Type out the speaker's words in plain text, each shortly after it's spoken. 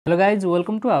Hello guys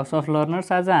welcome two house of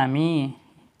learners. आज हामी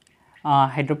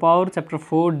hydropower chapter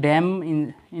 4 dam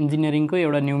इन्जिनियरिङको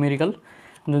एउटा numerical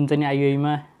जुन चाहिँ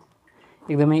आइयुईमा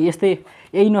एकदमै यस्तै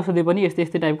यही नसोधे पनि यस्तै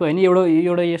टाइपको हैन,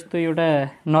 एउटा यस्तो एउटा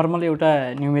नर्मल एउटा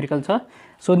न्युमेरिकल छ।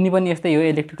 सोध्ने पनि यस्तै हो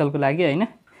इलेक्ट्रिकलको लागि हैन।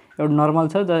 एउटा नर्मल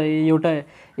छ एउटा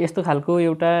यस्तो खालको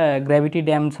एउटा ग्राभिटी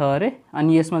ड्याम छ अरे,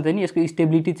 अनि यसमा चाहिँ नि यसको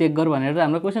स्टेबिलिटी चेक गर भनेर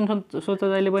हाम्रो क्वेसन सोध्छ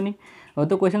जहिले पनि हो।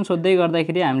 त्यो क्वेसन सोध्दै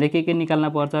गर्दाखेरि हामीले के निकाल्न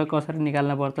पर्छ, कसरी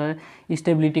निकाल्न पर्छ,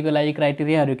 स्टेबिलिटीको लागि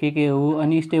क्राइटेरियाहरू के हो,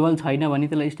 अनि स्टेबल छैन भने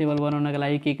त्यसलाई स्टेबल बनाउनका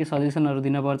लागि के सजेसनहरू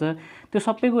दिनुपर्छ, त्यो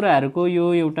सबै कुराहरूको यो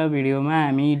एउटा भिडियोमा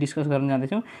हामी डिस्कस गर्न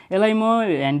जाँदैछौँ। यसलाई म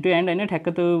ह्यान्ड टु ह्यान्ड हैन ठ्याक्क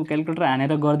त्यो क्याल्कुलेटर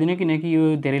हानेर गर्दिनँ, किनकि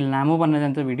यो धेरै लामो बन्न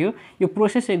जान्छ भिडियो। यो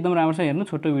प्रोसेस एकदम राम्रोसँग हेर्नु,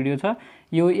 छोटो भिडियो छ।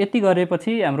 यो यति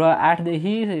गरेपछि हाम्रो 8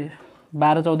 देखि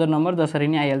 12-14 नम्बर जसरी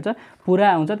नै आइहाल्छ,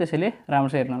 पुरा आउँछ। त्यसैले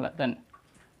राम्रोसँग हेर्नु होला। धन्यवाद।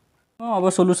 अब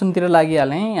सोलुसनतिर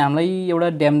लागिहालेँ। हामीलाई एउटा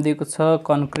ड्याम दिएको छ,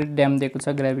 कन्क्रिट ड्याम दिएको छ,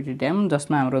 ग्राभिटी ड्याम,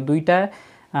 जसमा हाम्रो दुईटा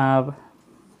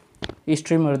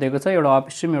स्ट्रिमहरू दिएको छ, एउटा अप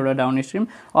स्ट्रिम एउटा डाउन स्ट्रिम।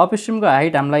 अप स्ट्रिमको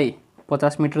हाइट हामीलाई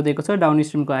 50 मिटर दिएको छ, डाउन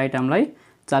स्ट्रिमको हाइट हामीलाई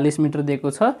 40 मिटर दिएको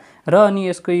छ। र अनि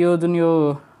यसको यो जुन यो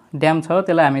ड्याम छ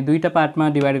त्यसलाई हामी दुईटा पार्टमा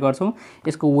डिभाइड गर्छौँ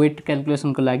यसको वेट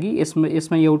क्याल्कुलेसनको लागि।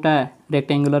 यसमा एउटा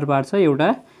रेक्ट्याङ्गुलर पार्ट छ, एउटा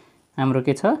हाम्रो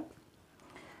के छ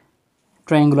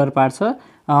ट्रायङ्गुलर पार्ट छ।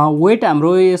 वेट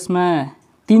हाम्रो यसमा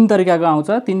 3 तरिकाको आउँछ।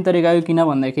 3 तरिकाको किन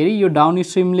भन्दाखेरि यो डाउन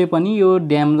स्ट्रिमले पनि यो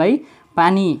ड्यामलाई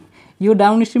पानी, यो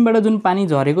डाउन स्ट्रिमबाट जुन पानी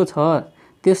झरेको छ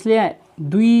त्यसले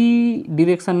दुई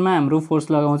डिरेक्सनमा हाम्रो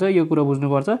फोर्स लगाउँछ। यो कुरा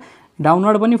बुझ्नुपर्छ।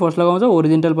 डाउनवर्ड पनि फोर्स लगाउँछ,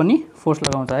 होरिजेन्टल पनि फोर्स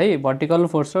लगाउँछ है। भर्टिकल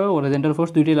फोर्स र होरिजेन्टल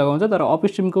फोर्स दुइटै लगाउँछ। तर अप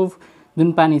स्ट्रिमको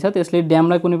जुन पानी छ त्यसले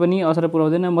ड्यामलाई कुनै पनि असर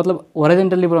पुर्याउँदैन, मतलब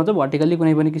होरिजेन्टल्ली पुर्याउँछ, भर्टिकल्ली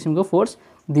कुनै पनि किसिमको फोर्स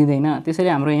दिँदैन। त्यसैले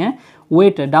हाम्रो यहाँ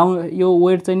वेट यो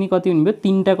वेट चाहिँ नि कति हुनुभयो,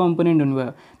 3टा कम्पोनेन्ट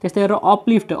हुनुभयो। त्यस्तै गरेर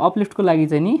अपलिफ्टको लागि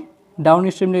चाहिँ नि डाउन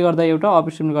स्ट्रिमले गर्दा एउटा, अप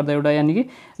स्ट्रिमले गर्दा एउटा, यानि कि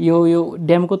यो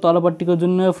ड्यामको तलपट्टिको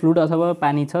जुन फ्लुइड अथवा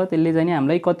पानी छ त्यसले चाहिँ नि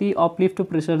हामीलाई कति अपलिफ्ट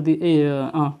प्रेसर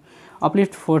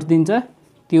अपलिफ्ट फोर्स दिन्छ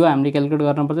त्यो हामीले क्याल्कुलेट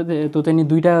गर्नुपर्छ। त्यो चाहिँ नि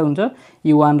दुईटा हुन्छ,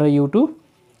 U1 र U2।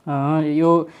 यो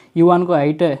U1 को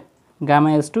हाइट गामा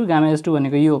S2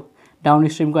 भनेको यो डाउन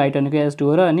स्ट्रिमको हाइट भनेको S2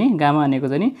 हो, र अनि गामा भनेको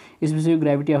चाहिँ नि स्पेसिफिक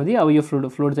ग्राभिटी अफ दी, अब यो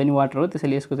फ्लुइड चाहिँ नि वाटर हो,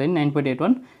 त्यसैले यसको चाहिँ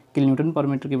 9.81 किलोन्युटन पर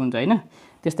मिटर क्युब हुन्छ हैन।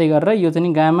 त्यस्तै गरेर यो चाहिँ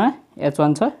नि गामा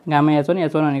H1 छ, गामा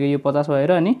H1 भनेको यो 50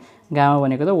 भएर, अनि गामा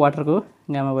भनेको त वाटरको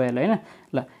गामा भइहाल्यो हैन।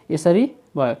 ल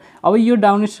यसरी भयो। अब यो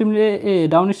डाउन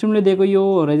स्ट्रिमले दिएको यो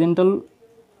होरिजेन्टल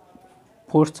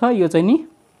फोर्स छ, यो चाहिँ नि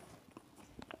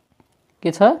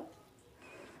के छ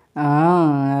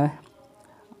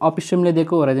अप स्ट्रिमले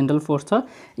दिएको होरिजेन्टल फोर्स छ।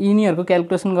 यिनीहरूको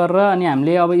क्याल्कुलेसन गरेर अनि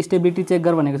हामीले अब स्टेबिलिटी चेक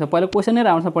गर भनेको छ। पहिला क्वेसनै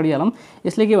राम्रोसँग पढिहालौँ।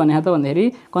 यसले के भने त भन्दाखेरि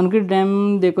कन्क्रिट ड्याम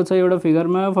दिएको छ एउटा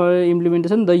फिगरमा for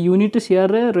implementation the unit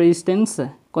share resistance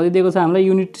कति दिएको छ हामीलाई,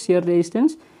 युनिट सियर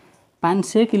रेजिस्टेन्स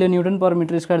 500 किलोन्युटन पर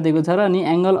मिटर स्क्वायर दिएको छ, र अनि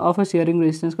एङ्गल अफ सियरिङ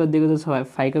रेजिस्टेन्स कति दिएको छ,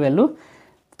 फाइको भ्यालु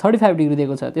 35 डिग्री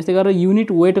दिएको छ। त्यस्तै गरेर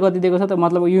युनिट वेट कति दिएको छ त,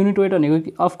 मतलब युनिट वेट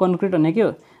भनेको अफ कन्क्रिट भनेको के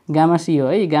हो, गामा सी हो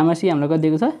है। गामा सी हामीलाई कति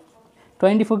दिएको छ,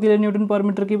 24 किलोन्युटन पर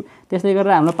मिटर क्युब। त्यस्तै गरेर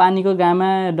हाम्रो पानीको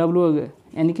गामा डब्लु,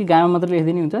 यानि कि गामा मात्र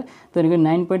लेखिदिनु हुन्छ, त्यो भनेको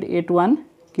 9.81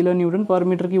 किलोन्युटन पर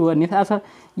मिटर क्युब भन्ने थाहा छ।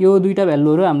 यो दुईटा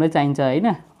भ्यालुहरू हामीलाई चाहिन्छ हैन,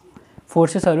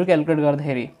 फोर्सेसहरू क्याल्कुलेट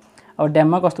गर्दाखेरि। अब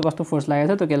ड्याममा कस्तो कस्तो फोर्स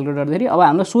लागेको छ त्यो क्याल्कुलेट गर्दाखेरि अब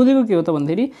हामीलाई सोधेको के हो त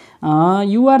भन्दाखेरि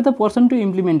you're the person to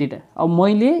implement it. अब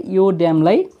मैले यो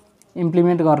ड्यामलाई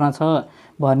इम्प्लिमेन्ट गर्न छ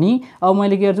भनी अब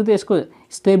मैले के गर्छु त यसको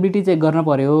स्टेबिलिटी चेक गर्न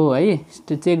पर्यो है।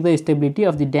 Check the stability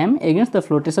of the dam against the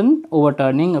flotation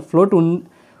ओभरटर्निङ। Float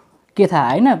के थाहा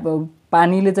हैन,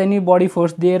 पानीले चाहिँ नि बढी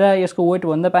फोर्स दिएर यसको वेट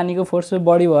भन्दा पानीको फोर्स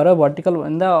बढी भएर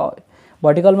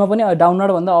भर्टिकलमा पनि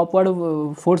डाउनवर्ड भन्दा अपवर्ड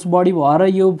फोर्स बढी भएर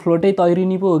यो फ्लोटै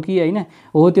तैरिने पो हो कि हैन।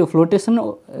 हो त्यो फ्लोटेसन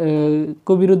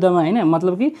को विरुद्धमा हैन,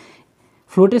 मतलब कि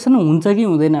फ्लोटेसन हुन्छ कि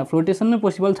हुँदैन, फ्लोटेसन नै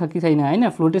पोसिबल छ कि छैन हैन।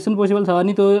 फ्लोटेसन पोसिबल छ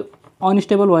भने त्यो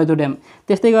अनस्टेबल भयो त्यो ड्याम।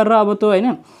 त्यस्तै गरेर अब त्यो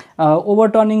हैन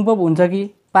ओभरटर्निङ पो हुन्छ कि,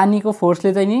 पानीको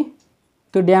फोर्सले चाहिँ नि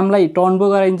त्यो ड्यामलाई टर्न पो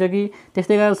गराइन्छ कि,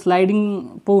 त्यस्तै गरेर स्लाइडिङ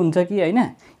पो हुन्छ कि हैन।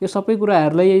 यो सबै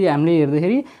कुराहरूलाई हामीले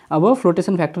हेर्दाखेरि अब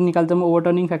फ्लोटेसन फ्याक्टर निकाल्छौँ,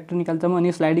 ओभरटर्निङ फ्याक्टर निकाल्छौँ,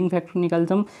 अनि स्लाइडिङ फ्याक्टर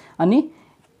निकाल्छौँ। अनि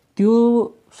त्यो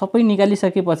सबै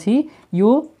निकालिसकेपछि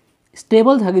यो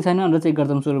स्टेबल छ कि छैन भनेर चेक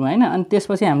गर्छौँ सुरुमा हैन। अनि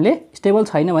त्यसपछि हामीले स्टेबल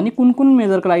छैन भने कुन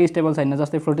मेजरको लागि स्टेबल छैन,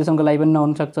 जस्तै फ्लोटेसनको लागि पनि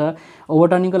नहुन सक्छ,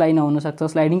 ओभरटर्निङको लागि नहुन सक्छ,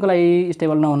 स्लाइडिङको लागि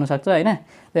स्टेबल नहुन सक्छ हैन।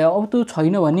 अब त्यो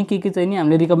छैन भने के चाहिँ नि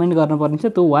हामीले रिकमेन्ड गर्नुपर्ने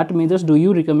छ, त्यो what measures do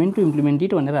you recommend to implement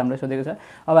it भनेर हामीलाई सोधेको छ।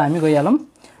 अब हामी गइहालौँ।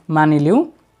 मानिलिउँ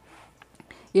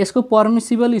यसको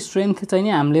पर्मिसिबल स्ट्रेन्थ चाहिँ नि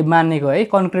हामीले मानेको है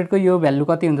कन्क्रिटको यो भ्यालु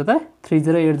कति हुन्छ त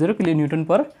 3080 किलो न्युटन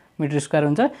पर मिटर स्क्वायर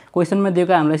हुन्छ। क्वेसनमा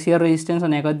दिएको हामीलाई शियर रेजिस्टेन्स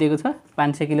भनेको कति दिएको छ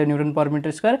 500 kilo newton per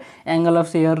metre square, angle of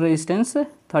shear resistance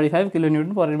 35 kilo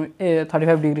newton per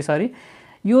 35 degree sorry.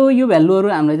 यो भ्यालुहरु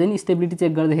हामीलाई चाहिँ स्टेबिलिटी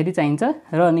चेक गर्दाखेरि चाहिन्छ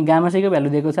र अनि गामा सी को भ्यालु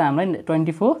दिएको छ हामीलाई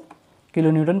 24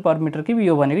 किलो न्युटन पर मिटर क्युब।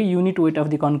 यो भनेको unit weight of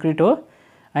the concrete हो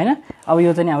हैन। अब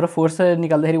यो चाहिँ हाम्रो फोर्स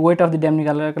निकाल्दाखेरि वेट अफ द ड्याम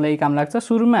निकाल्नको लागि काम लाग्छ।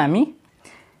 सुरुमा हामी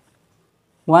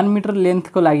 1 मिटर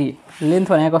लेन्थको लागि लेन्थ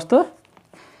भनेको कस्तो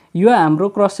यो हाम्रो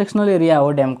क्रस सेक्सनल एरिया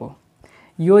हो ड्यामको।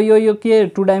 यो के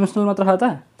 2 डाइमेन्सनल मात्र छ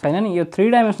त छैन नि, यो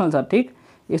 3 डाइमेन्सनल छ ठीक।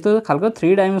 यस्तो खालको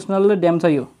 3 डाइमेन्सनल ड्याम छ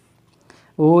यो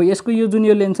हो। यसको यो जुन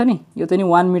यो लेन्थ छ नि यो चाहिँ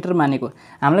 1 मिटर मानेको।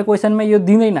 हामीलाई क्वेसनमा यो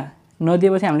दिँदैन,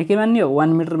 नदिएपछि हामीले के मान्ने हो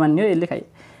 1 मिटर मान्ने हो। यसले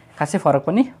खासै फरक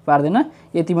पनि पार्दैन,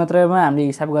 यति मात्रमा हामीले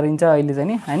हिसाब गरिन्छ अहिले चाहिँ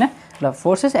नि हैन। ल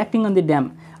forces acting on the dam.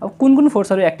 अब कुन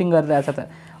फोर्सहरु एक्टिङ गरिरहेछ त।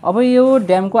 अब यो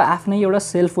ड्यामको आफ्नै एउटा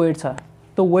सेल्फ वेट छ,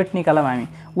 त्यो वेट निकालौँ हामी।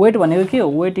 वेट भनेको के हो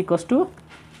weight equals to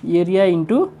area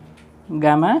into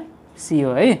gamma C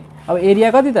हो है। अब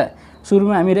एरिया कति त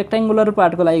सुरुमा हामी रेक्टेंगुलर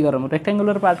पार्टको लागि गरौँ।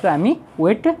 रेक्टेंगुलर पार्टको हामी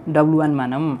वेट W1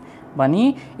 मानौँ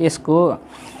भनी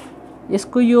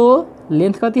यसको यो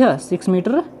लेन्थ कति हो 6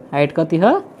 मिटर, हाइट कति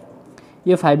हो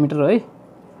यो 5 मिटर हो है।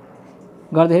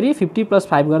 गर्दाखेरि 50 +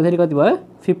 5 गर्दाखेरि कति भयो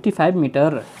 55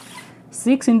 मिटर।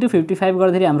 6 × 55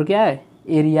 गर्दाखेरि हाम्रो के आयो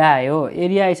एरिया आयो।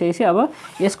 एरिया आइसकेपछि अब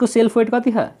यसको सेल्फ वेट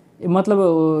कति छ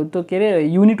मतलब त्यो के अरे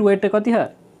युनिट वेट कति छ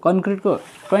कन्क्रिटको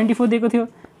 24 दिएको थियो।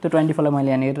 त्यो 24 लाई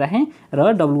मैले यहाँ राखेँ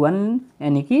र W1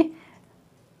 यानी कि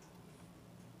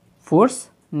फोर्स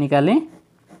निकालेँ।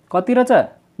 कति रहेछ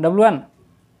W1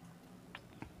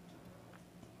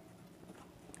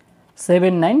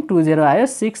 7920 आयो।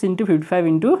 6 × 55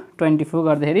 × 24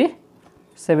 गर्दाखेरि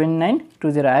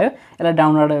 7920 आयो। यसलाई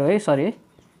डाउनवर्ड है सरी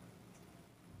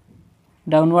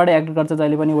डाउनवर्ड एक्ट गर्छ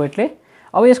जहिले पनि वेटले।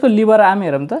 अब यसको लिभर आर्म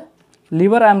हेरौँ त।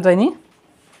 लिभर आर्म चाहिँ नि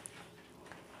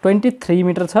 23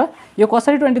 मिटर छ। यो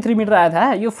कसरी 23 मिटर आयो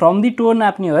थाहा यो फ्रम दी टो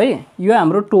नाप्ने हो है। यो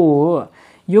हाम्रो टो हो।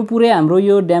 यो पुरै हाम्रो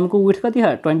यो ड्यामको विड्थ कति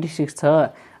छ 26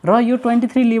 छ र यो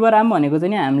 23 लिभर आर्म भनेको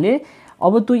चाहिँ नि हामीले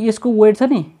अब त्यो यसको वेट छ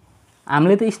नि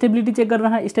हामीले त स्टेबिलिटी चेक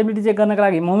गर्नको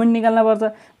लागि मोमेन्ट निकाल्न पर्छ।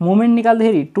 मोमेन्ट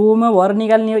निकाल्दाखेरि टोमा भर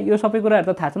निकाल्ने यो सबै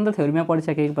कुराहरु त थाहा छ नि त थ्योरीमा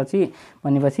पढिसकेपछि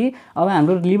भनेपछि अब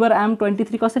हाम्रो लिभर आर्म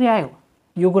 23 कसरी आयो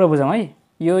यो कुरा बुझौँ है।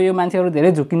 यो मान्छेहरु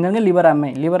धेरै झुकिन्छन् के लिभर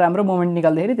आर्ममै। लिभर आर्म र मोमेन्ट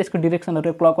निकाल्दाखेरि त्यसको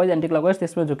डाइरेक्सनहरु क्लकवाइज एन्टी क्लकवाइज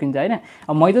त्यसमा झुकिन्छ हैन।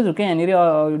 अब मै त झुके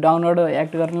यहाँनिर डाउनवर्ड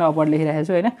एक्ट गर्नलाई अपवर्ड लेखिरहेको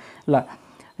छु हैन। ल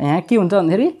यहाँ के हुन्छ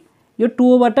भन्दाखेरि यो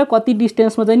टोबाट कति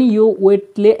डिस्टेन्समा चाहिँ नि यो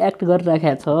वेटले एक्ट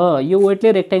गरिराखेको छ। यो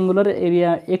वेटले रेक्टेंगुलर एरिया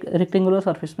एक रेक्टेंगुलर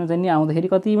सर्फेसमा चाहिँ नि आउँदाखेरि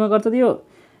कतिमा गर्छ त्यो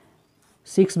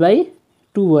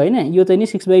 6/2 हो हैन। यो चाहिँ नि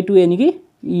 6/2 यानी कि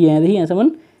यहाँदेखि यहाँसम्म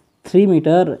 3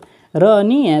 मिटर र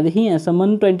अनि यहाँदेखि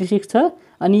यहाँसम्म 26 छ।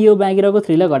 अनि यो बाँकी रहेको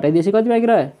 3 लाई घटाइदिएपछि कति बाँकी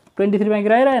रह्यो 23 बाँकी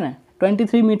रह्यो हैन।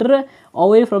 23 metre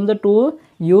away from the toe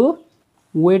यो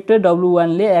वेट W1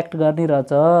 ले एक्ट गर्ने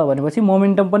रहेछ भनेपछि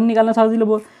मोमेन्टम पनि निकाल्न सजिलो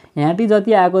भयो। यहाँटी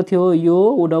जति आएको थियो यो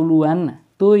W1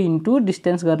 त्यो इन्टु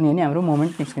डिस्टेन्स गर्ने हो नि हाम्रो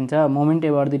मोमेन्ट निस्किन्छ। मोमेन्ट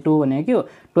एबभ द टो भनेको के हो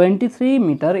 23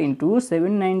 मिटर इन्टु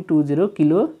 7920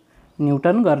 किलो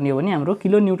न्युटन गर्ने हो भने हाम्रो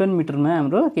किलो न्युटन मिटरमा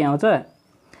हाम्रो के आउँछ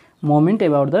मोमेन्ट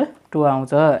एबभ द टो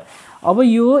आउँछ। अब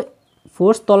यो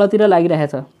फोर्स तलतिर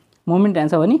लागिरहेछ मोमेन्ट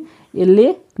आन्छ भने यसले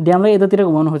ड्यामलाई यतातिर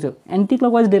घुमाउन खोज्यो एन्टी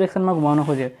क्लकवाइज डाइरेक्सनमा घुमाउन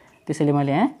खोज्यो। त्यसैले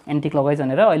मैले यहाँ एन्टी क्लकवाइज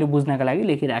भनेर अहिले बुझ्नका लागि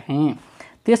लेखिराखेँ।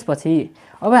 त्यसपछि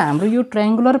अब हाम्रो यो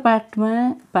ट्रायंगुलर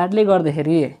पार्टले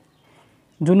गर्दाखेरि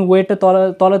जुन वेट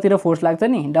तलतिर फोर्स लाग्छ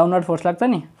नि डाउनवर्ड फोर्स लाग्छ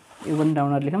नि यो पनि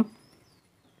डाउनवर्ड लेखौँ।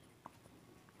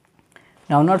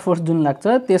 डाउनवर्ड फोर्स जुन लाग्छ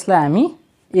त्यसलाई हामी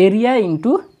एरिया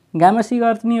इन्टु गामा सी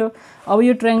गर्ने हो। अब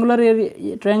यो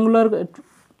ट्रायंगुलर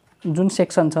जुन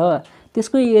सेक्सन छ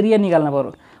त्यसको एरिया निकाल्न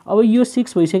पर्यो। अब यो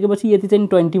 6 भइसकेपछि यति चाहिँ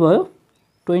 20 भयो।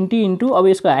 20 इन्टु अब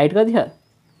यसको हाइट कति छ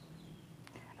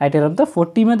हाइट हेरौँ त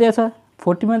 40 मा दिएछ।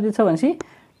 40 मा दिएछ भनेपछि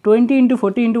 20 into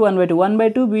 40 into 1/2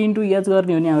 1/2 b into h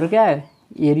गर्ने हो नि हाम्रो के आयो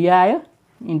एरिया आयो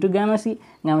इन्टु गामा सी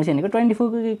भनेको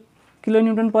 24 किलो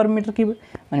न्युटन पर मिटर क्युब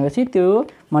भनेपछि त्यो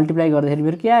मल्टिप्लाई गर्दाखेरि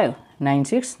फेरि के आयो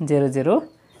 9600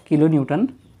 किलो न्युटन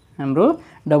हाम्रो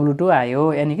W2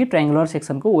 आयो। यानी कि ट्रायंगुलर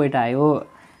सेक्सनको वेट आयो।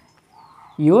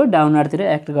 यो डाउनवर्डतिर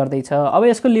एक्ट गर्दैछ। अब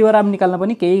यसको लिभर आर्म निकाल्न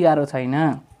पनि केही गाह्रो छैन।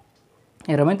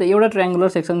 हेरौँ है त एउटा ट्रायंगुलर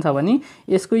सेक्सन छ भने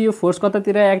यसको यो फोर्स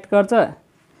कतातिर एक्ट गर्छ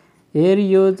हेर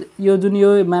यो जुन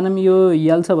यो मानम यो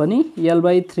L छ भने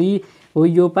L/3 हो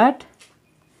यो पार्ट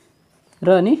र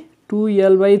अनि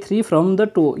 2L/3 फ्रम द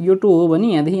टो यो टो हो भने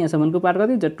यहाँदेखि यहाँसम्मको पार्ट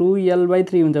कति हुन्छ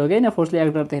 2L/3 हुन्छ हो कि हैन फोर्सले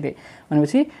एक्ट गर्दाखेरि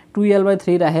भनेपछि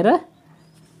 2L/3 राखेर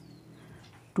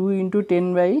 2 ×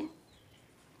 10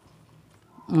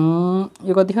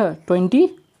 यो कति छ 20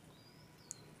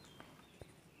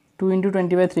 2 ×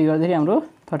 20/3 गर्दाखेरि हाम्रो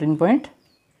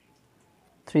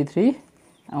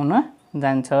 13.33 आउन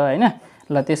जान्छ हैन।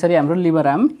 ल त्यसरी हाम्रो लिभर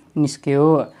आर्म निस्क्यो।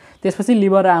 त्यसपछि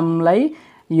लिभर आर्मलाई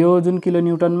यो जुन किलो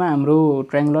न्युटनमा हाम्रो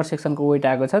ट्रायंगुलर सेक्सनको वेट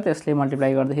आएको छ त्यसले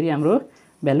मल्टिप्लाई गर्दाखेरि हाम्रो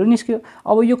भ्यालु निस्क्यो।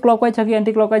 अब यो क्लकवाइज छ कि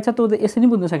एन्टी क्लकवाइज छ त्यो यसरी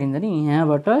बुझ्न सकिन्छ नि।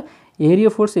 यहाँबाट हेरी यो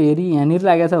फोर्स हेरी यहाँनिर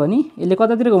लागेको छ भने यसले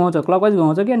कतातिर घुमाउँछ, क्लकवाइज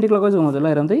घुमाउँछ कि एन्टी क्लकवाइज घुमाउँछ। ल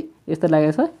हेरौँ त यस्तो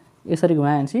लागेको छ, यसरी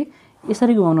घुमाएपछि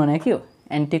यसरी घुमाउनु भने के हो,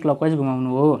 एन्टी क्लकवाइज घुमाउनु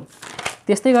हो।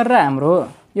 त्यस्तै गरेर हाम्रो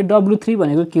यो W3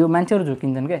 भनेको के हो, मान्छेहरू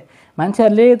झुकिन्छन् क्या।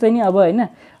 मान्छेहरूले चाहिँ नि अब हैन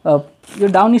यो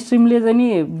डाउन स्ट्रिमले चाहिँ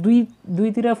नि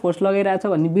दुईतिर फोर्स लगाइरहेछ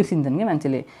भन्ने बिर्सिन्छन् क्या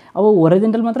मान्छेले। अब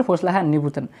होरिजोन्टल मात्र फोर्स लगाए भन्ने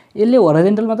बुझ्छन्। यसले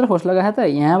होरिजोन्टल मात्र फोर्स लगाए त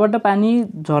यहाँबाट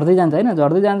पानी झर्दै जान्छ हैन।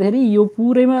 झर्दै जाँदाखेरि यो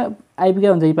पुरैमा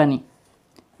आइपुगेको हुन्छ। यो पानी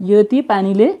यति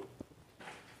पानीले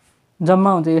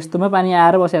जम्मा हुन्छ, यस्तोमा पानी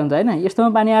आएर बसेको हुन्छ हैन। यस्तोमा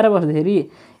पानी आएर बस्दाखेरि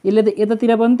यसले त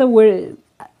यतातिर पनि त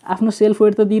आफ्नो सेल्फ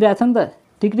वेट त दिइरहेछ नि त।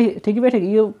 ठिकै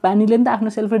यो पानीले नि त आफ्नो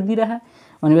सेल्फ वेट दिइरह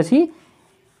भनेपछि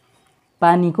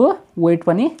पानीको वेट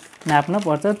पनि नाप्न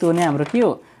पर्छ। त्यो नै हाम्रो के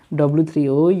हो, W3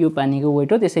 हो, यो पानीको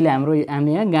वेट हो। त्यसैले हामीले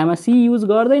यहाँ गामा C युज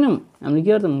गर्दैनौँ, हामीले के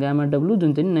गर्छौँ गामा W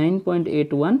जुन चाहिँ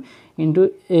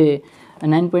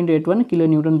 9.81 किलो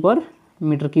न्युटन पर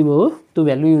मिटर क्युब हो त्यो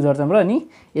भ्यालु युज गर्छौँ र अनि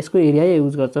यसको एरिया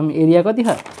युज गर्छौँ। एरिया कति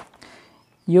छ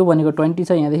यो भनेको 20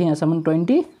 छ, यहाँदेखि यहाँसम्म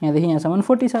 20, यहाँदेखि यहाँसम्म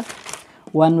 40 छ।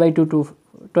 1/2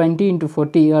 20 ×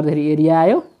 40 गर्दाखेरि एरिया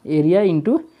आयो, एरिया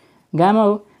इन्टु गामा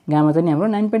हो। गामा चाहिँ हाम्रो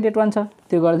 9.81 छ।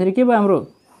 त्यो गर्दाखेरि के भयो हाम्रो,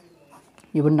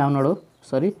 यो पनि डाउनवर्ड हो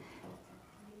सरी,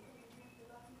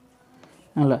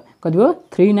 ल कति भयो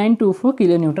 3924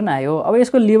 किलो न्युटन आयो। अब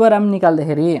यसको लिभर आर्म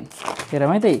निकाल्दाखेरि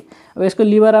हेरौँ है त। अब यसको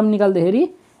लिभर आर्म निकाल्दाखेरि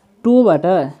टोबाट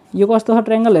यो कस्तो छ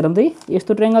ट्रायंगल हेरौँ त,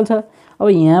 यस्तो ट्रायंगल छ। अब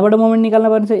यहाँबाट मोमेन्ट निकाल्न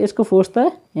पर्ने छ, यसको फोर्स त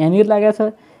यहाँनिर लागेको छ,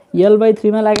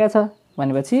 L/3 मा लागेको छ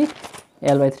भनेपछि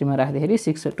L/3 मा राख्दाखेरि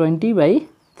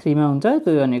 620/3 मा हुन्छ।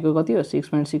 त्यो भनेको कति हो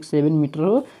 6.67 मिटर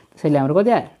हो। त्यसैले हाम्रो कति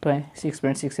आयो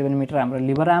 6.67 मिटर हाम्रो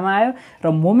लिभर आर्म आयो। र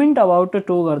मोमेन्ट अबाउट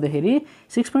टो गर्दाखेरि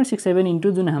 6.67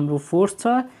 इन्टु जुन हाम्रो फोर्स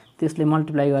छ त्यसले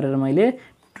मल्टिप्लाई गरेर मैले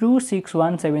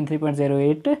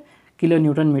 26173.08 किलो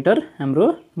न्युटन मिटर हाम्रो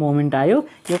मोमेन्ट आयो।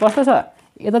 यो कस्तो छ,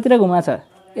 यतातिर घुमाछ,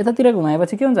 यतातिर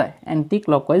घुमाएपछि के हुन्छ एन्टी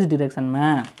क्लकवाइज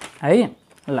डिरेक्सनमा है।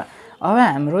 ल अब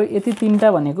हाम्रो यति तीनटा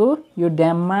भनेको यो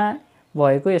ड्याममा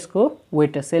भएको यसको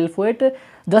वेट सेल्फ वेट,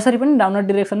 जसरी पनि डाउनवर्ड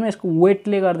डिरेक्सनमा यसको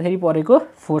वेटले गर्दाखेरि परेको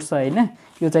फोर्स छ हैन।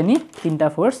 यो चाहिँ नि तीनटा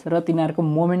फोर्स र तिनीहरूको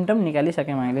मोमेन्टम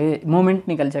निकालिसकेँ मैले, मोमेन्ट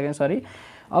निकालिसकेँ सरी।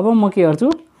 अब म के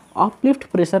गर्छु अपलिफ्ट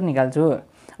प्रेसर निकाल्छु।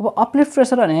 अब अपलिफ्ट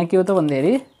प्रेसर भनेको के हो त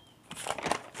भन्दाखेरि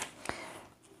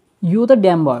यो त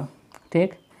ड्याम भयो ठिक,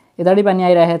 यताडी पानी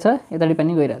आइरहेको छ, यताडी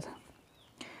पानी गइरहेछ।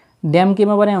 ड्याम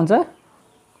केमा बनाएको हुन्छ,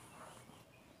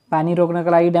 पानी रोक्नको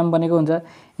लागि ड्याम बनेको हुन्छ।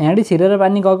 यहाँडी छिरेर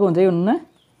पानी गएको हुन्छ, यो हुन्न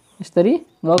यसरी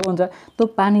गएको हुन्छ। त्यो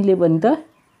पानीले पनि त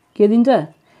के दिन्छ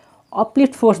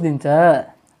अपलिफ्ट फोर्स दिन्छ।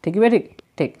 ठिक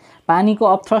पानीको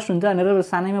अपथ्रस्ट हुन्छ भनेर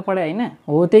सानैमा पढे हैन,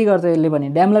 हो त्यही गर्छ यसले पनि।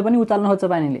 ड्यामलाई पनि उचाल्न खोज्छ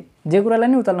पानीले, जे कुरालाई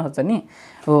नि उचाल्न खोज्छ नि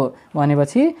हो।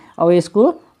 भनेपछि अब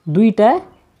यसको दुईटा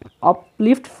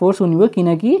अपलिफ्ट फोर्स हुने भयो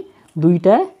किनकि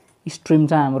दुईटा स्ट्रिम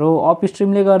छ हाम्रो। अप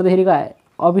स्ट्रिमले गर्दाखेरि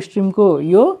अप स्ट्रिमको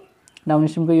यो डाउन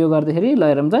स्ट्रिमको यो गर्दाखेरि ल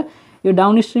हेरौँ त, यो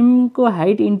डाउन स्ट्रिमको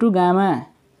हाइट इन्टु गामा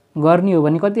गर्ने हो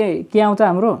भने कति के आउँछ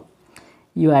हाम्रो,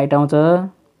 यो हाइट आउँछ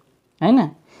हैन।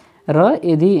 र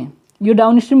यदि यो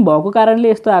डाउन स्ट्रिम भएको कारणले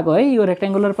यस्तो आएको है, यो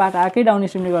रेक्टेङ्गुलर पार्ट आएकै डाउन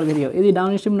स्ट्रिमले गर्दाखेरि हो। यदि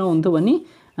डाउन स्ट्रिम नहुन्थ्यो भने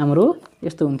हाम्रो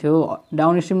यस्तो हुन्थ्यो।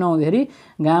 डाउन स्ट्रिम नहुँदाखेरि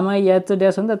गामा एच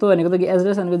ड्यास हो नि त, त्यो भनेको त एच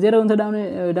ड्यास भनेको 0 हुन्थ्यो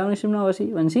डाउन स्ट्रिम नहोस्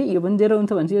भनेपछि यो पनि 0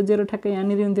 हुन्थ्यो भनेपछि यो 0 ठ्याक्कै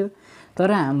यहाँनिर हुन्थ्यो।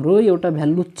 तर हाम्रो एउटा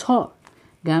भ्यालु छ,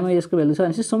 गामा यसको भ्यालु छ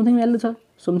भनेपछि समथिङ भ्यालु छ,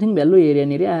 समथिङ भ्यालु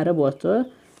यहाँनिर आएर बस्छ।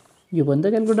 यो पनि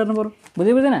त क्यालकुलेट गर्नु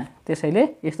पर्यो, बुझेन।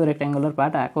 त्यसैले यस्तो रेक्टेङ्गुलर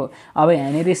पार्ट आएको। अब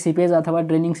यहाँनिर सिपेज अथवा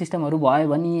ड्रेनिङ सिस्टमहरू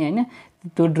भयो भने हैन,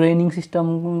 त्यो ड्रेनिङ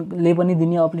सिस्टमले पनि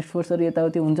दिने अपलिफ्ट फोर्सहरू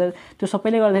यताउति हुन्छ। त्यो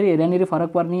सबैले गर्दाखेरि यहाँनिर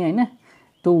फरक पर्ने हैन,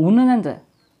 त्यो हुन जान्छ।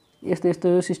 यस्तो यस्तो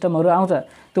सिस्टमहरू आउँछ।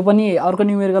 त्यो पनि अर्को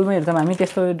न्युमेरिकलमा हेर्छौँ हामी,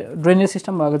 त्यस्तो ड्रेनेज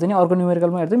सिस्टम भएको चाहिँ अर्को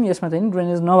न्युमेरिकलमा हेर्छौँ। यसमा चाहिँ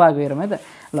ड्रेनेज नभएको हेरौँ है त।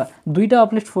 ल दुईटा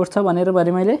अपलिफ्ट फोर्स छ भनेर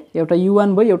भने मैले, एउटा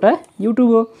U1 भयो एउटा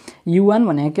U2 भयो। U1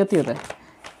 भनेको कति हो त,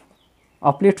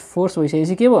 अपलिफ्ट फोर्स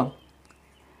भइसकेपछि के भयो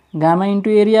गामा इन्टु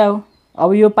एरिया हो।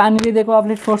 अब यो पानीले दिएको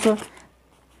अपलिफ्ट फोर्स हो,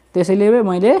 त्यसैले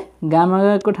मैले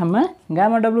गामाको ठाउँमा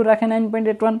गामा W राखेँ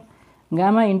 9.81,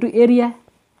 गामा इन्टु एरिया,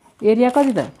 एरिया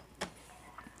कति त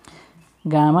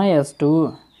गामा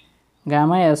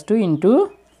S2 इन्टु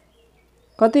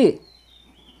कति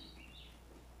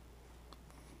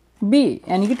B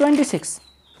यानी कि 26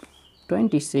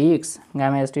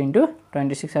 गामा S2 इन्टु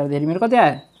 26 आउँदाखेरि मेरो कति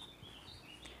आयो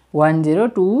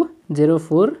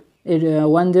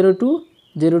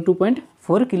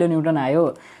 102.4 किलो न्युटन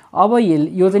आयो। अब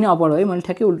यो चाहिँ नि अपवर्ड हो है, मैले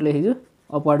ठ्याक्कै उल्टो लेखेछु,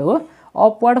 अपवर्ड हो,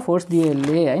 अपवर्ड फोर्स दियो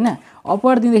यसले हैन।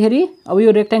 अपवर्ड दिँदाखेरि अब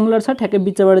यो रेक्ट्याङ्गुलर छ, ठ्याक्कै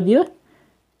बिचबाट दियो,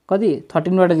 कति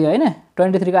 13 बाट दियो हैन।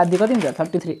 23 को आधी कति हुन्छ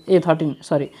 13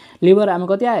 सरी, लिभर आर्म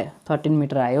कति आयो 13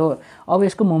 मिटर आयो। अब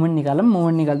यसको मोमेन्ट निकालौँ,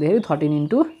 मोमेन्ट निकाल्दाखेरि 13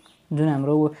 इन्टु जुन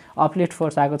हाम्रो अपलिफ्ट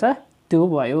फोर्स आएको छ त्यो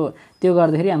भयो। त्यो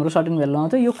गर्दाखेरि हाम्रो सर्टेन भ्यालु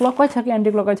आउँछ। यो क्लकवाइज छ कि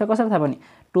एन्टी क्लकवाइज छ कसरी थाहा पाउने,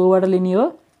 टोबाट लिने हो,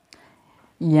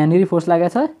 यहाँनिर फोर्स लागेको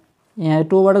छ, यहाँ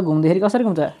टोबाट घुम्दाखेरि कसरी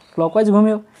घुम्छ, क्लकवाइज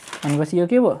घुम्यो भनेपछि यो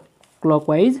के भयो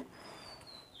क्लकवाइज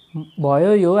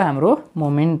भयो यो हाम्रो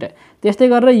मोमेन्ट। त्यस्तै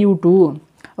गरेर U2,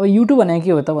 अब U2 भनेको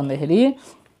के हो त भन्दाखेरि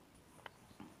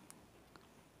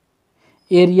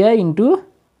एरिया इन्टु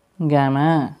गामा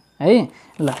है।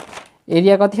 ल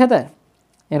एरिया कति छ त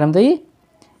हेरौँ त,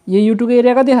 यो U2 को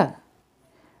एरिया कति छ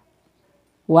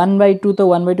 1/2 त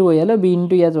 1/2 भइहाल्यो, B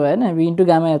इन्टु H भयो हैन, B इन्टु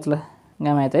गामा H, ल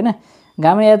गामा H हैन।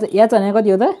 गामा H भनेको कति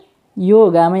हो त, यो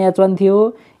गामा H1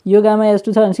 थियो, यो गामा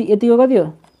H2 छ भनेपछि यतिको कति हो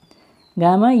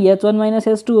गामा H1 माइनस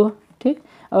H2 हो। ठिक,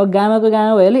 अब गामाको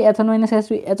गामा भइहाल्यो, H1 माइनस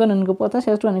H2, H1 भनेको 50,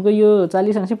 H2 भनेको यो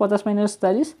 40 भनेपछि 50 माइनस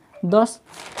 40 10।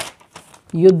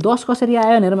 यो 10 कसरी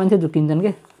आयो भनेर मान्छे झुक्किन्छन्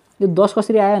के, यो 10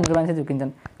 कसरी आयो भनेर मान्छे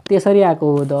झुक्किन्छन्, त्यसरी आएको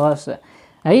हो 10 है।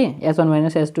 H1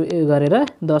 माइनस H2 गरेर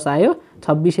 10 आयो,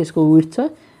 26 यसको विड्थ छ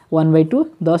 1/2,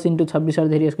 10 इन्टु 26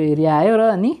 गर्दाखेरि यसको एरिया आयो र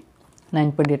अनि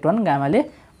 9.81 गामाले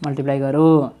मल्टिप्लाई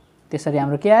गरौँ, त्यसरी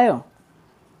हाम्रो के आयो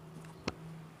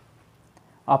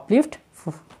अपलिफ्ट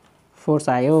फोर्स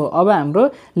आयो। अब हाम्रो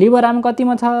लिभर आर्म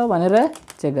कतिमा छ भनेर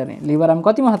चेक गर्ने, लिभर आर्म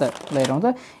कतिमा छ त ल हेरौँ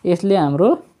त, यसले हाम्रो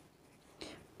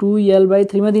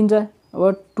 2L/3 मा दिन्छ। अब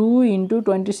 2 इन्टु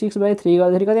 26/3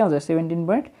 गर्दाखेरि कति आउँछ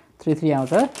 17.33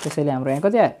 आउँछ। त्यसैले हाम्रो यहाँ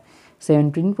कति आयो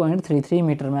 17.33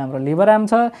 मिटरमा हाम्रो लिभर आर्म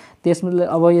छ। त्यसमा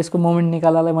अब यसको मोमेन्ट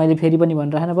निकाल्नलाई मैले फेरि पनि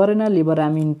भनिराख्नु परेन, liver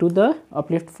arm into the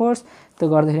uplift force, त्यो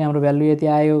गर्दाखेरि हाम्रो भ्यालु यति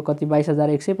आयो कति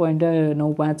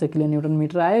 22,100.95 किलोन्युटन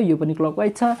मिटर आयो। यो पनि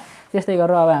क्लकवाइज छ। त्यस्तै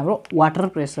गरेर अब हाम्रो वाटर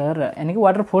प्रेसर यानि कि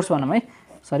वाटर फोर्स भनौँ है,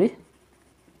 सरी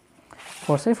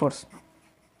फोर्स।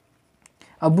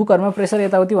 अब बुकहरुमा प्रेसर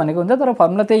यताउति भनेको हुन्छ तर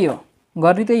फर्मुला त्यही हो,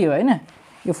 गर्ने त्यही हो हैन।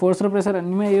 यो फोर्स र प्रेसर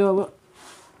भन्नेमा यो अब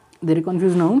धेरै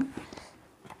कन्फ्युज नहुँ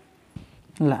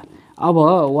ल। अब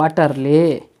वाटरले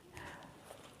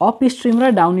अप स्ट्रिम र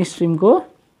डाउन स्ट्रिमको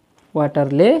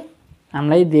वाटरले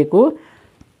हामीलाई दिएको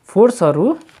फोर्सहरु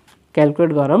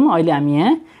क्याल्कुलेट गरौँ। अहिले हामी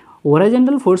यहाँ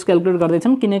होराइजन्टल फोर्स क्याल्कुलेट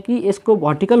गर्दैछौँ किनकि यसको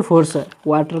भर्टिकल फोर्स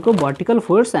वाटरको भर्टिकल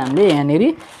फोर्स हामीले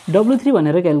यहाँनेरि W3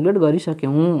 भनेर क्याल्कुलेट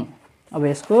गरिसक्यौं। अब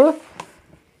यसको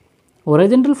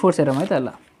होराइजन्टल फोर्स हेरौँ है त ल।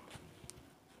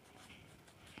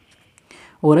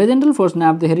 होराइजन्टल फोर्स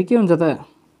नाप्दाखेरि के हुन्छ त,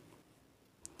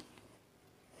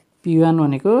 P1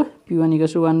 भनेको P1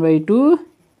 = 1/2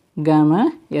 गामा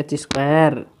h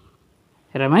स्क्वायर।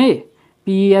 हेरौँ है,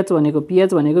 PH भनेको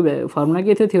फर्मुला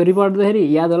के थियो थ्योरी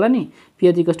पढ्दाखेरि याद होला नि,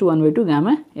 PH = 1/2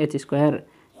 गामा h स्क्वायर।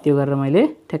 त्यो गरेर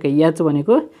मैले ठ्याक्कै h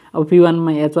भनेको अब P1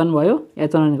 मा H1 भयो,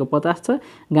 H1 भनेको 50 छ,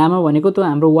 गामा भनेको त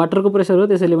हाम्रो वाटरको प्रेसर हो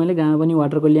त्यसैले मैले गामा पनि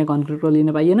वाटरको लिएँ, कन्क्रिटको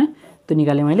लिन पाइएन, त्यो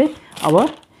निकाले मैले। अब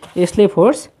यसले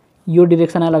फोर्स यो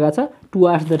डिरेक्सनमा लगाछ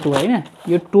टुवार्ड्स द टो हैन,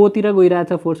 यो टोतिर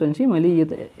गइरहेछ फोर्स भनेपछि मैले यो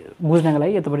बुझ्नको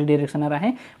लागि यतापट्टि डिरेक्सनमा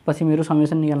राखेँ, पछि मेरो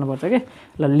समेसन निकाल्नु पर्छ के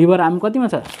ल। लिभर आर्म कतिमा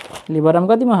छ, लिभर आर्म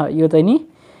कतिमा छ, यो चाहिँ नि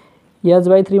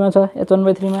H/3 मा छ,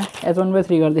 H1/3 मा,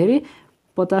 H1/3 गर्दाखेरि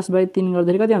 50/3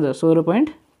 गर्दाखेरि कति आउँछ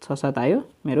 16.67 आयो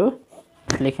मेरो,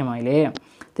 लेखेँ मैले।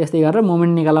 त्यस्तै गरेर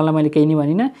मोमेन्ट निकाल्नलाई मैले केही नि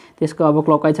भनिन, त्यसको अब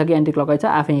क्लकवाइज छ कि एन्टी क्लकवाइज छ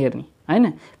आफै हेर्ने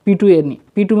हैन। P2 हेर्ने,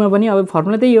 P2 मा पनि अब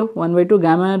फर्मुला त्यही हो 1/2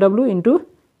 gamma W into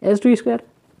H2 square.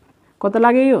 कता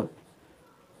लाग्यो यो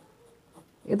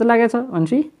यता लागेछ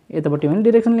भनेपछि यतापट्टि मैले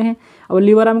डिरेक्सन लेखेँ। अब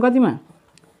लिभर आर्म कतिमा,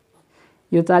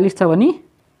 यो 40 छ भने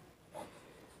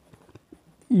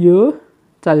यो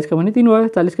 40 का पनि 3 भयो,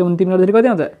 40 का पनि 3 गर्दाखेरि कति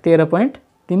आउँछ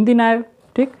 13.33 आयो।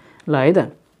 ठीक ल है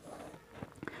त।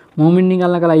 मोमेन्ट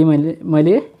निकाल्नका लागि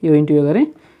मैले यो इन्टु यो गरेँ,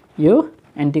 यो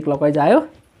एन्टी क्लकवाइज आयो,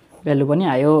 भ्यालु पनि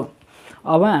आयो।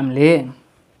 अब हामीले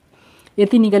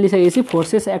यति निकालिसकेपछि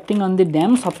forces acting on the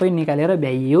dam सबै निकालेर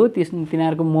भ्याइयो,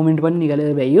 तिनीहरूको मोमेन्ट पनि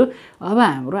निकालेर भ्याइयो। अब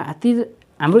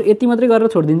हाम्रो यति मात्रै गरेर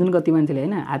छोडिदिन्छन् कति मान्छेले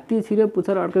हैन, हात्ती छिर्यो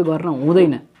पुच्छर अड्कै गर्न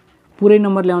हुँदैन। पुरै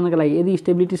नम्बर ल्याउनका लागि यदि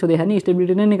स्टेबिलिटी सोधेछ नि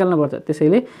स्टेबिलिटी नै निकाल्नु पर्छ।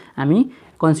 त्यसैले हामी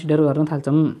कन्सिडर गर्न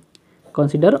थाल्छौँ।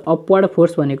 कन्सिडर अपवर्ड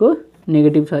फोर्स भनेको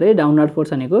नेगेटिभ छ अरे, डाउनवर्ड फोर्स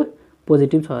भनेको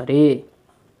पोजिटिभ छ अरे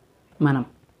मानौँ।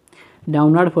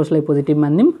 Downward फोर्सलाई positive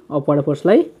मान्दिम, upward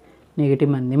फोर्सलाई negative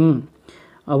मान्दिम।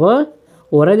 अब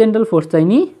होराइजन्टल फोर्स चाहिँ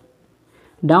नि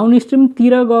डाउन स्ट्रिम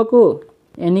तिर गएको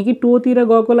यानि कि टो तिर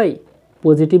गएकोलाई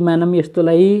पोजिटिभ मानौँ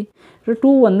यस्तोलाई, र टो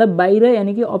भन्दा बाहिर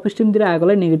यानि कि अप स्ट्रिम तिर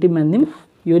आएकोलाई नेगेटिभ मान्दिम।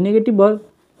 यो नेगेटिभ भयो,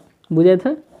 बुझाइ छ,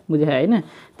 बुझाए हैन।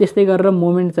 त्यस्तै गरेर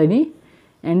मोमेन्ट चाहिँ नि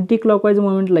एन्टी क्लकवाइज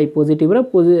मोमेन्टलाई पोजिटिभ र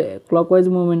क्लकवाइज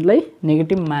मोमेन्टलाई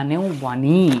नेगेटिभ मान्यौँ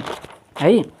भने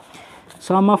है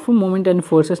some of moment and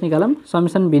forces निकालौँ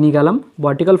summation be निकालौँ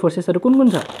vertical फोर्सेसहरू कुन कुन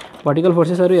छ भर्टिकल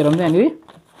फोर्सेसहरू हेरौँ त यहाँनिर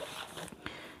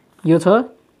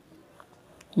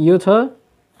यो छ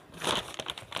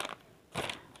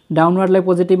डाउनवर्डलाई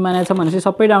पोजिटिभ मानेको छ भनेपछि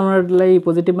सबै डाउनवर्डलाई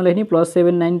पोजिटिभमा लेख्ने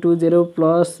 +7920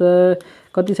 प्लस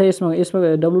कति छ यसमा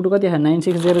W2 कति छ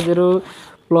 9600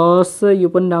 प्लस यो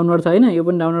पनि डाउनवर्ड छ हैन यो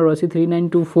पनि डाउनवर्ड भएपछि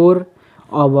 3924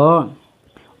 अब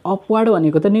अपवर्ड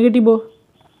भनेको त नेगेटिभ हो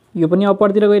यो पनि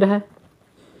अपवर्डतिर गइरहा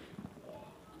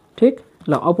ठीक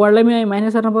ल अपवर्डलाई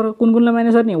माइनस गर्न पर्यो कुन कुनलाई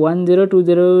माइनस गर्ने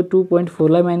 10202.4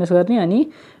 लाई माइनस गर्ने अनि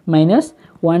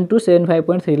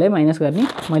 -1275.3 लाई माइनस गर्ने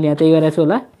मैले यहाँ त्यही गरेको छु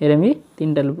होला हेरौँ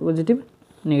तीनटा पोजिटिभ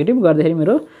नेगेटिभ गर्दाखेरि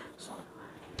मेरो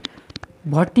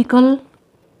भर्टिकल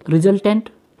रिजल्टेन्ट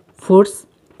फोर्स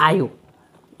आयो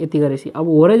यति गरेपछि अब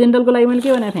होरिजोन्टलको लागि मैले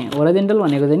के भनेको थिएँ होरिजोन्टल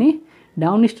भनेको चाहिँ नि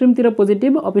डाउन स्ट्रिमतिर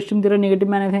पोजिटिभ अप स्ट्रिमतिर नेगेटिभ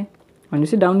मानेको थिएँ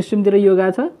भनेपछि डाउन स्ट्रिमतिर यो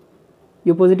गएको छ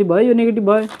यो पोजिटिभ भयो यो नेगेटिभ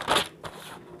भयो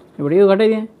एउटा यो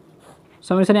घटाइदिएँ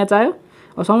समेसन यहाँ चाहियो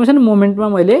अब समेसन मोमेन्टमा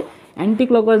मैले एन्टी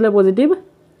क्लकवाइजलाई पोजिटिभ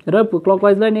र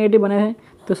क्लकवाइजलाई नेगेटिभ भनेको थिएँ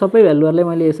त्यो सबै भ्यालुहरूलाई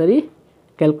मैले यसरी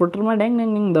क्यालकुलेटरमा ड्याङ ड्याङ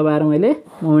ड्याङ दबाएर मैले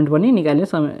मोमेन्ट पनि निकाल्ने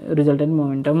रिजल्टेन्ट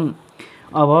मोमेन्टम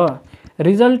अब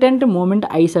रिजल्टेन्ट मोमेन्ट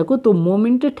आइसक्यो त्यो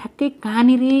मोमेन्ट ठ्याक्कै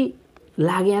कहाँनिर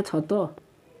लागेको छ त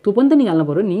त्यो पनि त निकाल्नु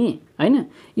पर्यो नि हैन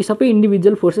यी सबै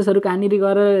इन्डिभिजुअल फोर्सेसहरू कहाँनिर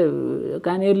गएर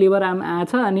कहाँनिर लिभर आर्म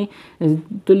आछ अनि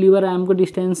त्यो लिभर आर्मको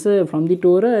डिस्टेन्स फ्रम दि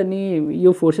टो र अनि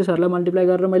यो फोर्सेसहरूलाई मल्टिप्लाई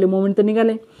गरेर मैले मोमेन्ट त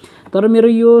निकालेँ तर मेरो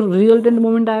यो रिजल्टेन्ट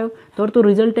मोमेन्ट आयो तर त्यो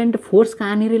रिजल्टेन्ट फोर्स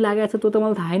कहाँनिर लागेको छ त्यो त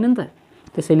मलाई थाहा छैन नि त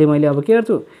त्यसैले मैले अब के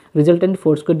गर्छु resultant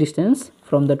फोर्सको distance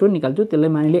from the toe निकाल्छु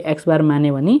त्यसलाई मानिले एक्स बार माने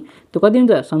भने त्यो कति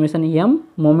हुन्छ summation am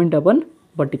moment upon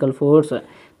vertical force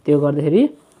त्यो गर्दाखेरि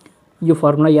यो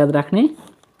फर्मुला याद राख्ने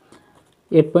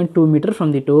 8.2 मिटर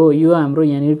फ्रम दि टो यो हाम्रो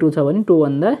यहाँनिर 2 छ भने 2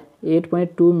 भन्दा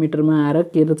 8.2 मिटरमा आएर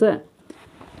के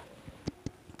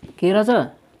रहेछ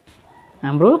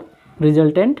हाम्रो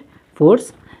रिजल्टेन्ट फोर्स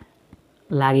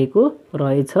लागेको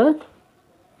रहेछ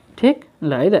ठीक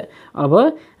ल है त अब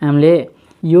हामीले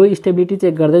यो स्टेबिलिटी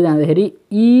चेक गर्दै जाँदाखेरि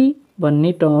ई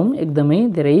भन्ने टर्म एकदमै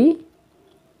धेरै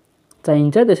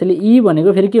चाहिन्छ त्यसैले ई भनेको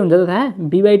फेरि के हुन्छ त थाहा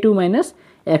b/2 माइनस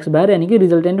एक्स बार यानी कि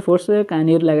रिजल्टेन्ट फोर्स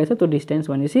कहाँनिर लागेको छ त्यो डिस्टेन्स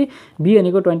भनेपछि बी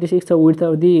भनेको 26 छ width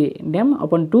of the dam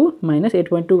upon 2 minus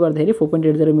 8.2 गर्दाखेरि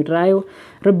 4.80 मिटर आयो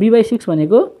र b/6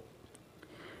 भनेको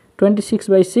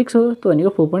 26/6 हो त्यो भनेको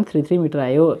 4.33 मिटर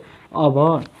आयो अब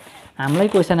हामीलाई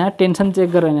क्वेसन आयो टेन्सन चेक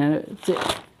गर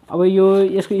अब यो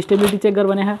यसको स्टेबिलिटी चेक गर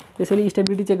भने त्यसैले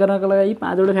स्टेबिलिटी चेक गर्नको लागि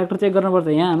 5 वटा फ्याक्टर चेक गर्नुपर्छ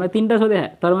यहाँ हामीलाई 3टा सोधे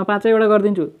तर म 5 वटा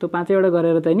गरिदिन्छु त्यो 5 वटा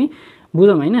गरेर चाहिँ नि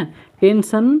बुझौँ हैन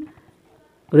टेन्सन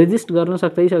रेजिस्ट गर्न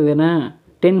सक्दै सक्दैन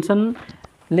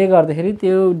टेन्सनले गर्दाखेरि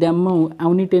त्यो ड्याममा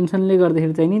आउने टेन्सनले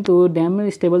गर्दाखेरि चाहिँ नि त्यो ड्याम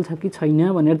स्टेबल छ कि छैन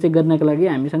भनेर चेक गर्नको लागि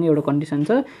हामीसँग एउटा कन्डिसन छ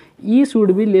ई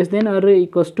should be less than or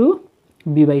equals to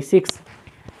b/6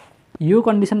 यो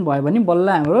कन्डिसन भयो भने बल्ल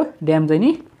हाम्रो ड्याम चाहिँ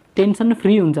नि टेन्सन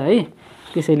फ्री हुन्छ है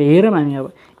त्यसैले हेरौँ हामी अब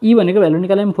ई भनेको value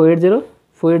निकाल्यौँ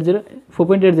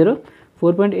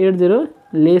 4.80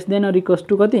 less than or equals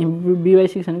to कति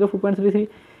b/6 भनेको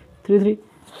 4.33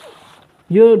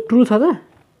 यो ट्रु छ त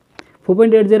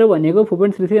 4.80 भनेको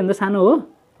 4.33 भन्दा सानो हो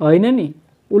होइन नि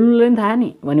उल्लुले पनि थाहा नि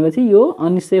भनेपछि यो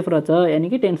अनसेफ रहेछ यानि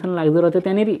कि टेन्सन लाग्दो रहेछ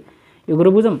त्यहाँनिर यो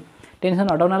कुरो बुझौँ टेन्सन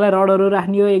हटाउनलाई रडहरू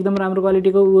राख्ने हो एकदम राम्रो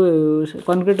क्वालिटीको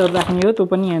कन्क्रिटहरू राख्ने हो त्यो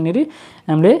पनि यहाँनिर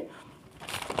हामीले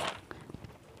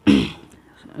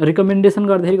रिकमेन्डेसन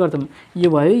गर्दाखेरि गर्छौँ यो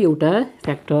भयो एउटा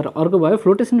फ्याक्टर अर्को भयो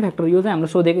फ्लोटेसन फ्याक्टर यो चाहिँ हाम्रो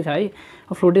सोधेकै छ है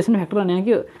फ्लोटेसन फ्याक्टर भनेको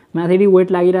के हो माथिबाट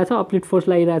वेट लागिरहेछ अपलिफ्ट फोर्स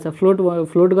लागिरहेछ फ्लोट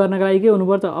गर्नका लागि के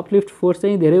हुनुपर्छ अपलिफ्ट फोर्स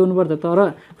चाहिँ धेरै हुनुपर्छ तर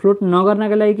फ्लोट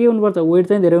नगर्नका लागि के हुनुपर्छ वेट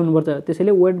चाहिँ धेरै हुनुपर्छ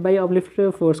त्यसैले वेट बाइ अपलिफ्ट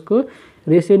फोर्सको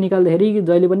रेसियो निकाल्दाखेरि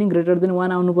जहिले पनि ग्रेटर देन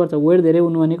 1 आउनुपर्छ वेट धेरै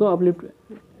हुनु भनेको अपलिफ्ट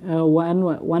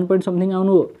 1 पोइन्ट समथिङ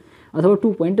आउनु हो अथवा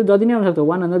 2 पोइन्ट जति नै आउन सक्छ 1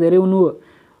 भन्दा धेरै हुनु हो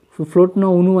फ्लोट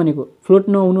नहुनु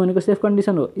भनेको सेफ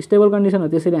कन्डिसन हो स्टेबल कन्डिसन हो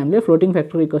त्यसैले हामीले floating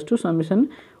factor equals to summation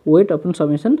weight upon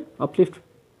summation uplift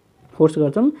force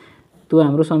गर्छौँ त्यो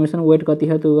हाम्रो समेसन वेट कति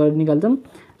छ त्यो गरेर निकाल्छौँ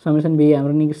समेसन बी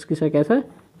हाम्रो निस्किसकेको छ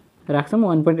राख्छौँ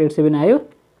 1.87 आयो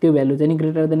त्यो भ्यालु चाहिँ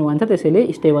ग्रेटर देन 1 छ त्यसैले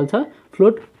स्टेबल छ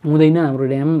फ्लोट हुँदैन हाम्रो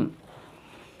ड्याम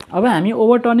अब हामी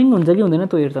ओभरटर्निङ हुन्छ कि हुँदैन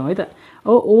त्यो हेर्छौँ है त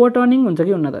अब ओभरटर्निङ हुन्छ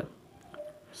कि हुन्न त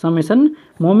summation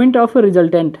moment of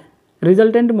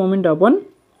resultant moment upon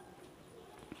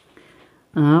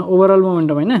overall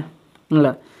momentum हैन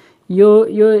ल यो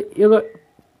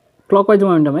क्लकवाइज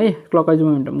मोमेन्टम है क्लकवाइज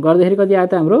मोमेन्टम गर्दाखेरि कति आयो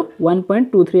त हाम्रो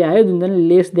 1.23 आयो जुन चाहिँ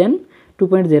लेस देन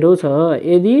 2.0 छ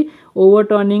यदि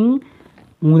ओभरटर्निङ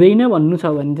हुँदैन भन्नु छ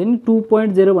भने चाहिँ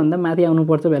 2.0 भन्दा माथि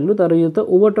आउनुपर्छ भ्यालु, तर यो त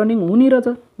ओभरटर्निङ हुने रहेछ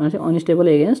भनेपछि अनस्टेबल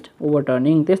एगेन्स्ट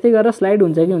ओभरटर्निङ। त्यस्तै गरेर स्लाइड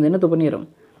हुन्छ कि हुँदैन त्यो पनि हेरौँ।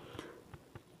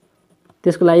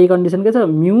 त्यसको लागि कन्डिसन के छ,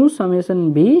 म्यु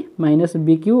समेसन भी माइनस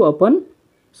बिक्यू अपन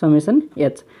समेसन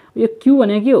एच। यो क्यू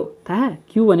भनेको के हो थाहा,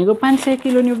 क्यू भनेको 500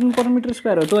 किलो न्युटन पर मिटर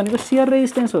स्क्वायर हो, त्यो भनेको सियर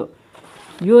रेजिस्टेन्स हो।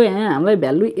 यो यहाँ हामीलाई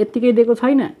भ्यालु यत्तिकै दिएको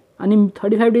छैन, अनि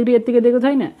 35 डिग्री यत्तिकै दिएको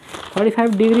छैन।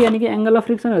 35 डिग्री अनि कि एङ्गल अफ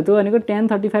फ्रिक्सन हो, त्यो भनेको tan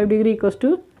 35 डिग्री इक्वल्स टु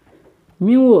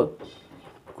म्यु हो।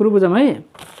 कुरो बुझौँ है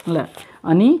ल।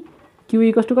 अनि क्यू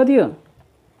इक्वल्स टु कति हो,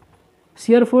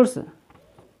 सियर फोर्स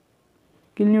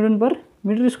किलो न्युटन पर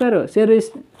मिटर स्क्वायर हो। सियर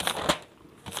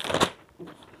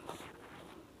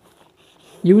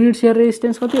युनिट सियर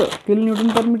रेजिस्टेन्स कति हो, किलो न्युटन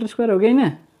पर मिटर स्क्वायर हो कि होइन,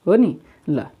 हो नि।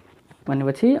 ल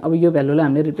भनेपछि अब यो भ्यालुलाई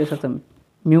हामीले रिप्लेस गर्छौँ।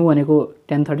 म्यु भनेको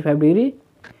tan 35 डिग्री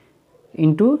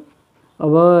इन्टु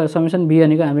अब समेसन बी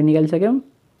भनेको हामीले निकालिसक्यौँ,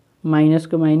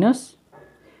 माइनसको माइनस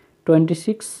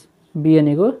 26 बी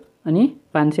भनेको अनि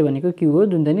 500 भनेको क्यू हो,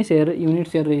 जुन चाहिँ नि सेयर युनिट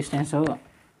सेयर रेजिस्टेन्स हो।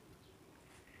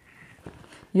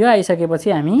 यो आइसकेपछि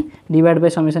हामी डिभाइड बाई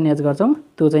समेसन एच गर्छौँ,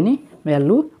 त्यो चाहिँ नि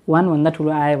भ्यालु 1 भन्दा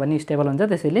ठुलो आयो भने स्टेबल हुन्छ,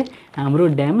 त्यसैले हाम्रो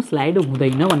ड्याम स्लाइड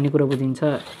हुँदैन भन्ने कुरो बुझिन्छ।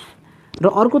 र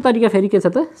अर्को तरिका फेरि के छ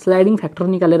त, स्लाइडिङ फ्याक्टर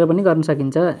निकालेर पनि गर्न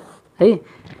सकिन्छ है।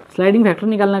 स्लाइडिङ फ्याक्टर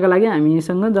निकाल्नका लागि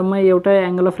हामीसँग जम्मै एउटा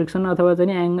एङ्गल अफ फ्रिक्सन अथवा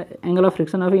चाहिँ angle of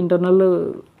friction of internal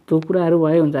त्यो कुराहरू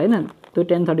भए हुन्छ होइन, त्यो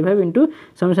tan 35 इन्टु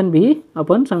समेसन भी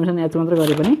अपन समेसन एच मात्र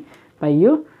गरे पनि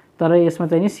पाइयो। तर यसमा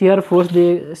चाहिँ नि share force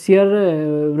share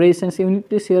resistance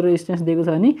unit share resistance दिएको छ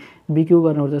भने बिक्यू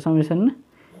गर्नुपर्छ, समेसन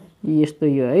यस्तो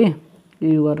यो है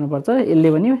यो गर्नुपर्छ, यसले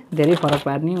पनि धेरै फरक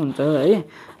पार्ने हुन्छ है।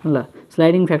 ल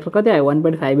स्लाइडिङ फ्याक्टर कति आयो,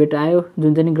 1.58 आयो,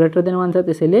 जुन चाहिँ ग्रेटर देन 1 छ,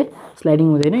 त्यसैले स्लाइडिङ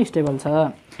हुँदैन स्टेबल छ।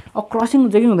 अब क्रसिङ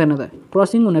हुन्छ कि हुँदैन त,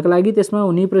 क्रसिङ हुनको लागि त्यसमा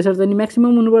हुने प्रेसर चाहिँ नि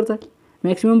म्याक्सिमम हुनुपर्छ।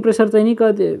 म्याक्सिमम प्रेसर चाहिँ नि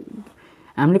कति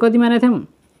हामीले कति मानेको थियौँ,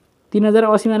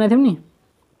 3080 मानेको थियौँ नि,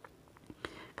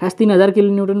 खास 3000 किलो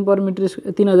न्युटन पर मिटर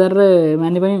 3000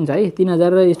 माने पनि हुन्छ है,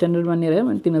 3000 स्ट्यान्डर्ड मान्ने रह्यो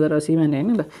भने 3080 माने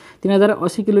होइन त।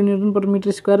 3080 किलो न्युटन पर मिटर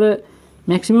स्क्वायर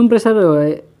म्याक्सिमम प्रेसर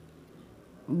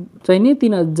चाहिँ नि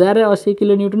 3080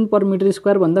 किलो न्युटन पर मिटर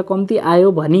स्क्वायर भन्दा कम्ती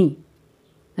आयो भने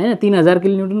हैन, 3000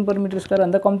 किलो न्युटन पर मिटर स्क्वायर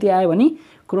भन्दा कम्ती आयो भने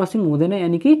क्रसिङ हुँदैन,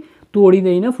 यानि कि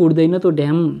तोडिँदैन फुट्दैन त्यो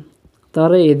ड्याम।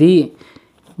 तर यदि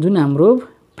जुन हाम्रो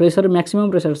प्रेसर म्याक्सिमम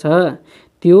प्रेसर छ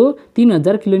त्यो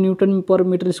 3000 किलो न्युटन पर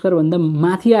मिटर स्क्वायर भन्दा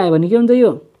माथि आयो भने के हुन्छ,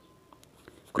 यो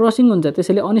क्रसिङ हुन्छ,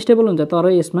 त्यसैले अनस्टेबल हुन्छ। तर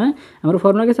यसमा हाम्रो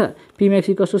फर्मुला के छ, P Max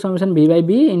equals to summation V by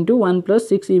be into 1 +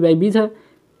 6 E by be छ,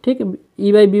 ठिक।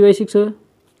 ई बाई बी बाई 6 हो,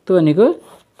 त्यो भनेको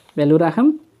भ्यालु राखौँ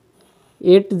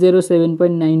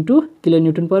 807.92 किलो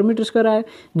न्युटन पर मिटर स्क्वायर आयो,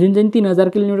 जुन चाहिँ 3000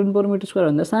 किलो न्युटन पर मिटर स्क्वायर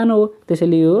भन्दा सानो हो,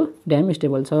 त्यसैले यो ड्याम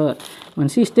स्टेबल छ।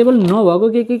 भनेपछि स्टेबल नभएको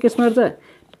के केसमा रहेछ,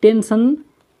 टेन्सन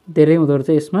धेरै हुँदो रहेछ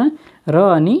यसमा, र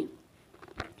अनि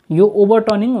यो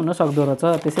ओभरटर्निङ हुन सक्दो रहेछ,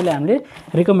 त्यसैले हामीले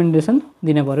रिकमेन्डेसन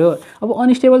दिनु पर्यो। अब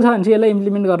अनस्टेबल छ भने चाहिँ यसलाई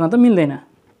इम्प्लिमेन्ट गर्न त मिल्दैन,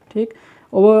 ठिक।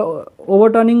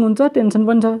 ओभरटर्निङ हुन्छ, टेन्सन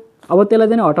पनि छ। अब त्यसलाई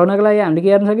चाहिँ हटाउनको लागि हामीले के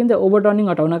गर्न सकिन्छ, ओभरटर्निङ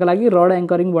हटाउनको लागि रड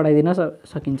एङ्करिङ बढाइदिन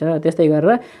सकिन्छ। त्यस्तै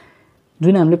गरेर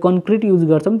जुन हामीले कन्क्रिट युज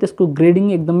गर्छौँ त्यसको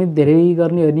ग्रेडिङ एकदमै धेरै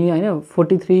गर्ने हो नि होइन,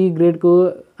 43 ग्रेडको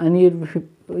अनि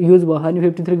युज भयो अनि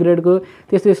 53 ग्रेडको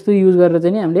त्यस्तो यस्तो युज गरेर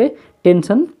चाहिँ नि हामीले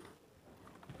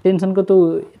टेन्सनको त्यो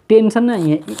टेन्सन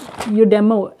यो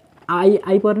ड्याममा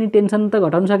आइपर्ने टेन्सन त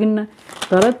घटाउन सकिन्न,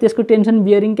 तर त्यसको टेन्सन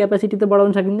बियरिङ क्यापासिटी त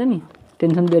बढाउन सकिन्छ नि।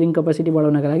 टेन्सन बियरिङ क्यापासिटी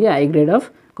बढाउनका लागि high grade of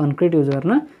concrete use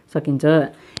गर्न सकिन्छ।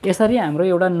 यसरी हाम्रो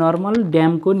एउटा नर्मल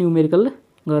ड्यामको न्युमेरिकल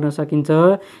गर्न सकिन्छ।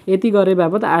 यति गरे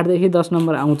बापत 8 देखि 10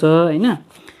 नम्बर आउँछ होइन।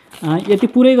 यति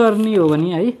पुरै गर्ने हो भने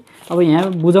है, अब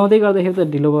यहाँ बुझाउँदै गर्दाखेरि त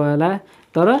ढिलो भयो होला,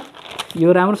 तर यो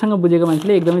राम्रोसँग बुझेको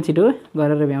मान्छेले एकदमै छिटो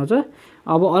गरेर भ्याउँछ।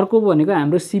 अब अर्को भनेको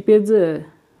हाम्रो सिपेज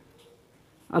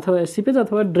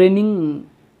अथवा ड्रेनिङ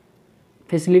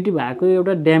फेसिलिटी भएको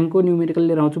एउटा ड्यामको न्युमेरिकल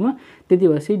लिएर आउँछु म। त्यति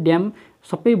भएपछि ड्याम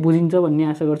सबै बुझिन्छ भन्ने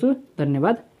आशा गर्छु।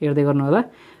 धन्यवाद, हेर्दै गर्नु होला।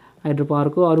 हाइड्रो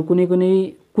पावरको अरू कुनै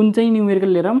कुन चाहिँ न्युमेरिकल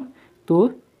लिएर त्यो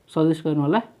सजेस्ट गर्नु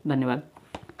होला। धन्यवाद।